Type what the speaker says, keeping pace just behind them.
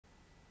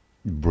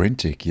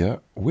BrenTech here,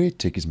 where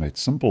tech is made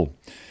simple.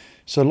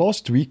 So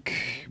last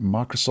week,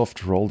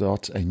 Microsoft rolled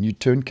out a new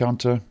turn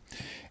counter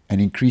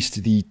and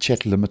increased the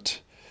chat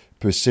limit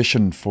per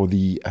session for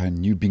the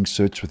new Bing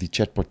search with the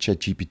chatbot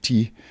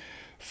ChatGPT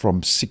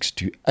from 6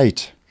 to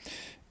 8.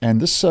 And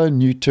this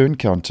new turn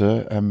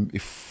counter,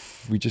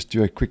 if we just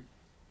do a quick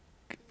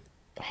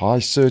hi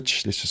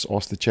search, let's just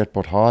ask the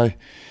chatbot hi,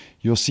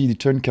 you'll see the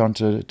turn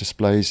counter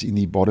displays in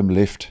the bottom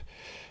left,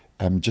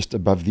 just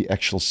above the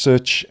actual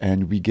search,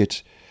 and we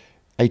get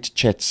 8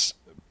 chats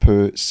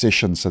per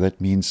session. So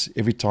that means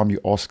every time you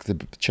ask the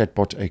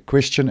chatbot a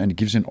question and it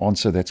gives you an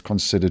answer, that's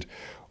considered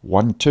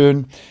one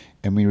turn.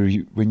 And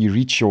when you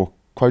reach your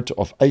quota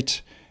of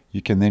 8,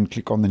 you can then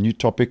click on the new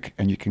topic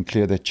and you can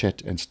clear that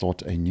chat and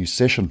start a new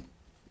session.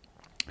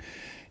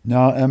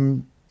 Now,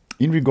 in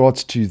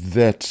regards to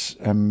that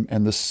and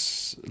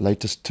this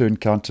latest turn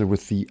counter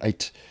with the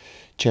 8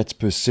 chats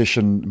per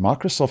session,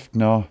 Microsoft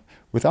now,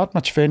 without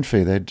much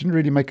fanfare, they didn't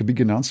really make a big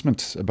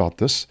announcement about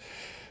this.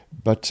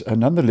 But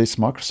nonetheless,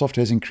 Microsoft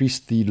has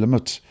increased the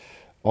limit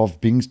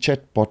of Bing's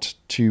chatbot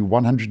to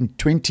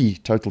 120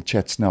 total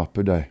chats now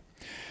per day,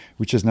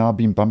 which has now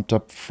been bumped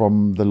up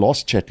from the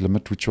last chat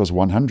limit, which was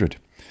 100.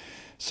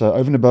 So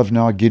over and above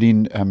now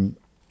getting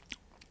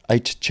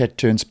 8 chat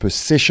turns per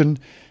session,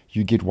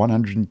 you get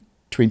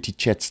 120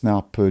 chats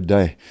now per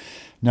day.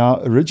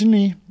 Now,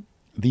 originally,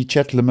 the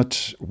chat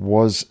limit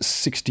was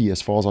 60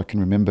 as far as I can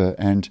remember,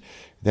 and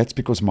that's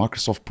because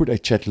Microsoft put a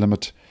chat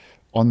limit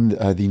on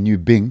the new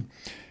Bing,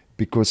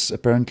 because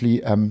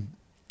apparently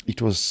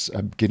it was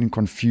getting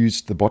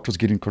confused. The bot was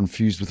getting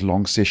confused with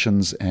long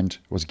sessions and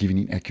was giving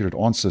inaccurate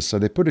answers. So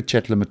they put a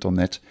chat limit on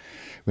that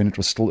when it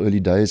was still early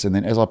days. And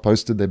then as I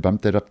posted, they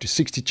bumped that up to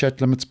 60 chat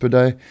limits per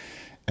day.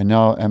 And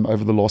now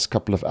over the last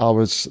couple of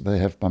hours, they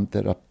have bumped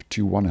that up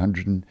to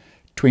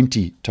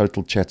 120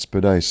 total chats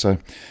per day. So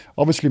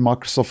obviously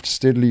Microsoft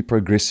steadily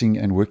progressing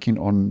and working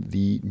on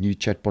the new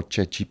chatbot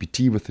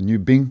ChatGPT with the new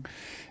Bing.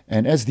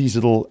 And as these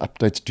little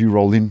updates do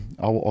roll in,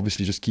 I will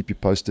obviously just keep you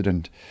posted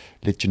and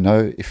let you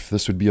know if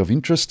this would be of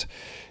interest.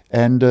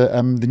 And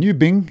the new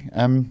Bing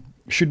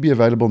should be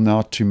available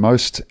now to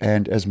most,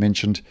 and as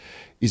mentioned,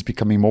 is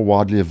becoming more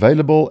widely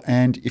available.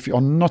 And if you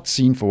are not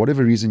seeing, for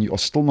whatever reason, you are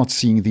still not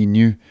seeing the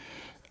new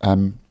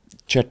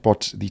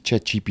chatbot, the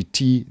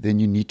ChatGPT, then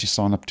you need to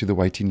sign up to the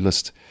waiting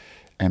list.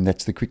 And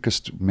that's the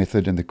quickest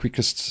method and the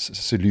quickest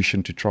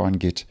solution to try and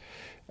get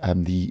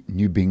the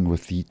new Bing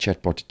with the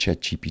chatbot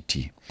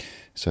ChatGPT.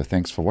 So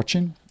thanks for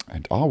watching,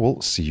 and I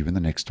will see you in the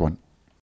next one.